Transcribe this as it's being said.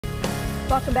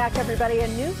Welcome back, everybody. A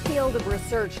new field of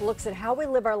research looks at how we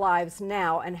live our lives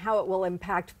now and how it will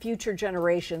impact future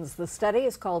generations. The study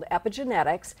is called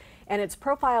epigenetics, and it's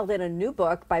profiled in a new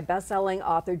book by best-selling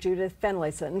author Judith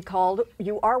Finlayson called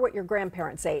You Are What Your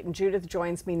Grandparents Ate. And Judith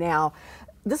joins me now.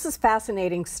 This is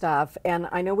fascinating stuff, and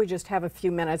I know we just have a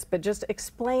few minutes, but just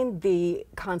explain the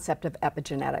concept of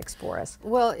epigenetics for us.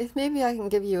 Well, if maybe I can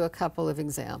give you a couple of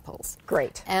examples.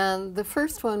 Great. And the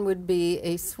first one would be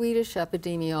a Swedish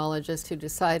epidemiologist who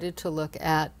decided to look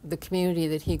at the community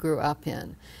that he grew up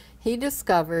in. He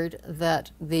discovered that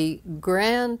the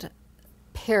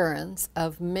grandparents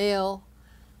of male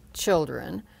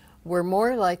children were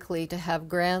more likely to have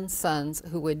grandsons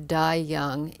who would die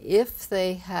young if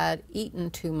they had eaten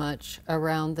too much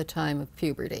around the time of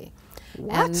puberty.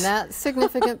 What? And that's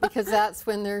significant because that's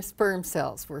when their sperm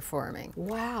cells were forming.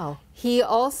 Wow. He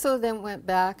also then went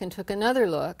back and took another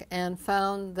look and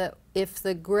found that if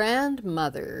the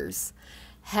grandmothers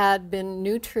had been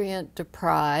nutrient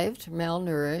deprived,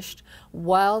 malnourished,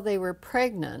 while they were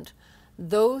pregnant,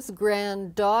 those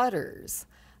granddaughters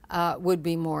would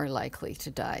be more likely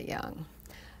to die young.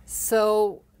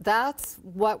 So that's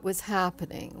what was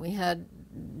happening. We had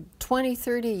 20,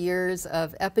 30 years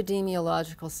of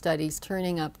epidemiological studies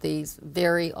turning up these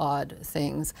very odd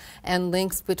things and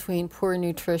links between poor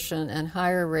nutrition and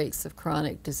higher rates of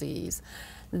chronic disease.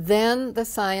 Then the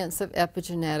science of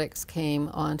epigenetics came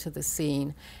onto the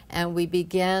scene, and we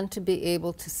began to be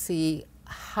able to see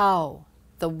how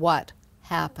the what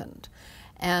happened.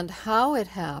 And how it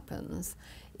happens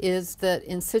is that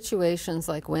in situations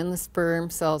like when the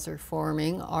sperm cells are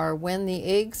forming or when the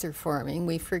eggs are forming,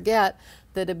 we forget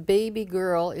that a baby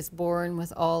girl is born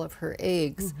with all of her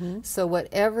eggs. So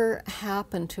whatever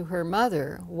happened to her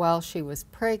mother while she was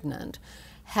pregnant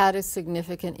had a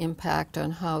significant impact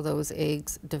on how those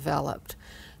eggs developed.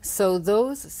 So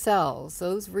those cells,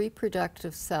 those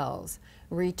reproductive cells,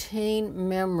 retain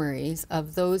memories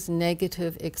of those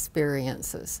negative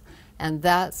experiences. And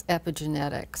that's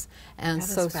epigenetics. And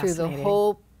so through the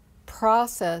whole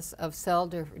process of cell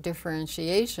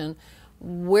differentiation,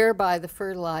 whereby the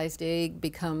fertilized egg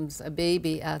becomes a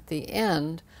baby at the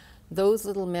end, those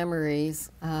little memories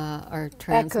are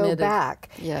transmitted. Echo back.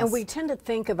 Yes. And we tend to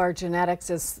think of our genetics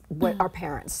as what our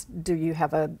parents. Do you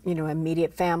have a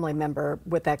immediate family member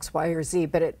with X, Y, or Z?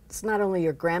 But it's not only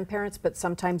your grandparents, but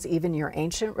sometimes even your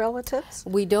ancient relatives?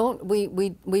 We don't,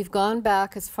 we've gone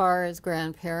back as far as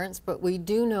grandparents, but we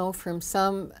do know from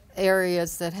some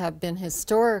areas that have been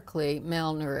historically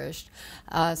malnourished,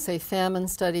 say famine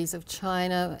studies of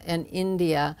China and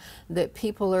India, that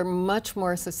people are much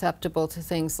more susceptible to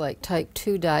things like type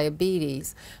 2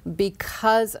 diabetes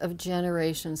because of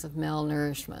generations of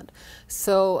malnourishment.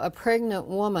 So a pregnant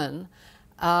woman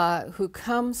who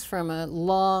comes from a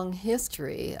long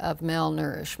history of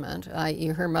malnourishment, i.e.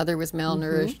 her mother was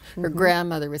malnourished, her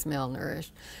grandmother was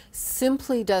malnourished,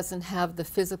 simply doesn't have the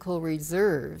physical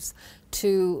reserves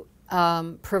to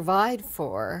provide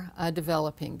for a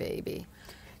developing baby.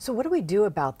 So what do we do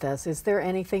about this? Is there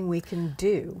anything we can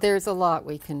do? There's a lot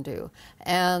we can do.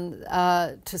 And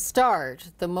to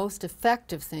start, the most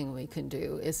effective thing we can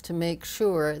do is to make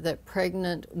sure that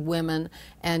pregnant women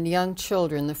and young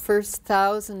children, the first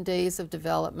 1,000 days of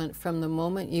development from the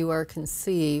moment you are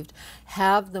conceived,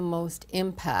 have the most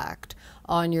impact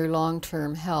on your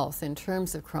long-term health in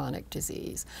terms of chronic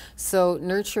disease. So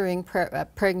nurturing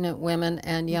pregnant women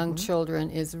and young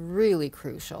children is really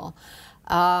crucial.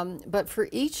 But for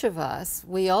each of us,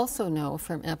 we also know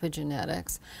from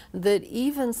epigenetics that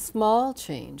even small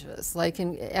changes, like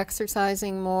in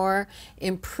exercising more,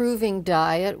 improving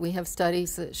diet, we have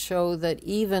studies that show that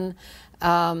even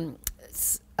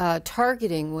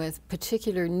targeting with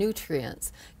particular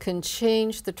nutrients can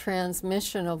change the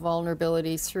transmission of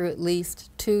vulnerabilities through at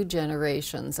least 2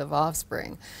 generations of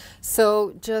offspring.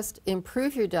 So just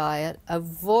improve your diet,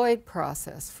 avoid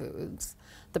processed foods.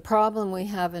 The problem we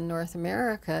have in North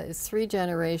America is 3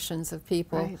 generations of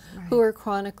people who are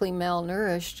chronically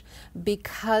malnourished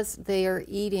because they are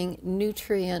eating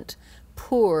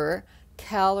nutrient-poor,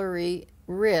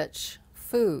 calorie-rich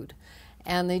food,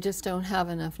 and they just don't have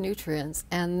enough nutrients,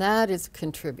 and that is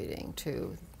contributing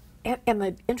to. And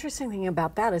the interesting thing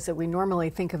about that is that we normally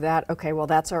think of that, okay, well,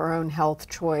 that's our own health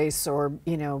choice, or,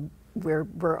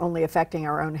 we're only affecting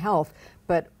our own health.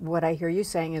 But what I hear you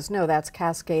saying is, no, that's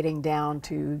cascading down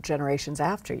to generations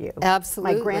after you.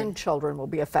 Absolutely. My grandchildren will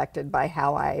be affected by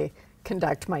how I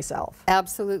conduct myself.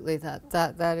 Absolutely,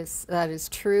 that is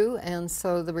true. And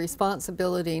so the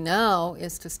responsibility now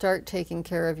is to start taking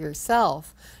care of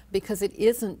yourself, because it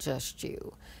isn't just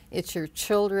you. It's your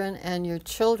children and your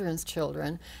children's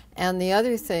children. And the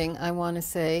other thing I want to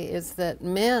say is that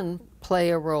men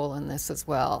play a role in this as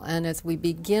well. And as we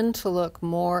begin to look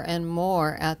more and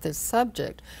more at this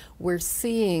subject, we're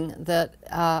seeing that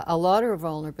a lot of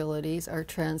vulnerabilities are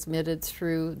transmitted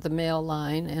through the male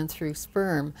line and through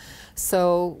sperm.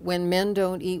 So when men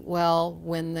don't eat well,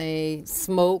 when they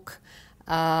smoke,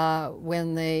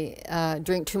 when they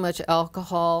drink too much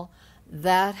alcohol,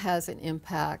 that has an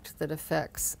impact that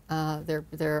affects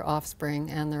their offspring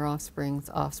and their offspring's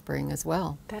offspring as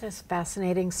well. That is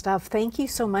fascinating stuff. Thank you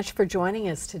so much for joining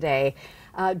us today.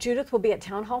 Judith will be at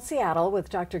Town Hall Seattle with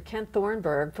Dr. Kent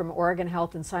Thornburg from Oregon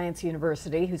Health and Science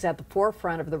University, who's at the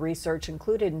forefront of the research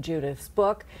included in Judith's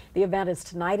book. The event is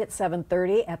tonight at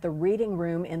 7:30 at the Reading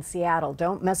Room in Seattle.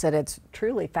 Don't miss it. It's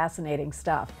truly fascinating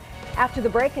stuff. After the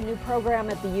break, a new program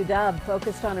at the UW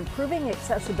focused on improving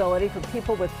accessibility for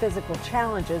people with physical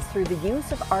challenges through the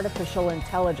use of artificial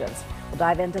intelligence. We'll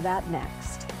dive into that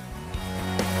next.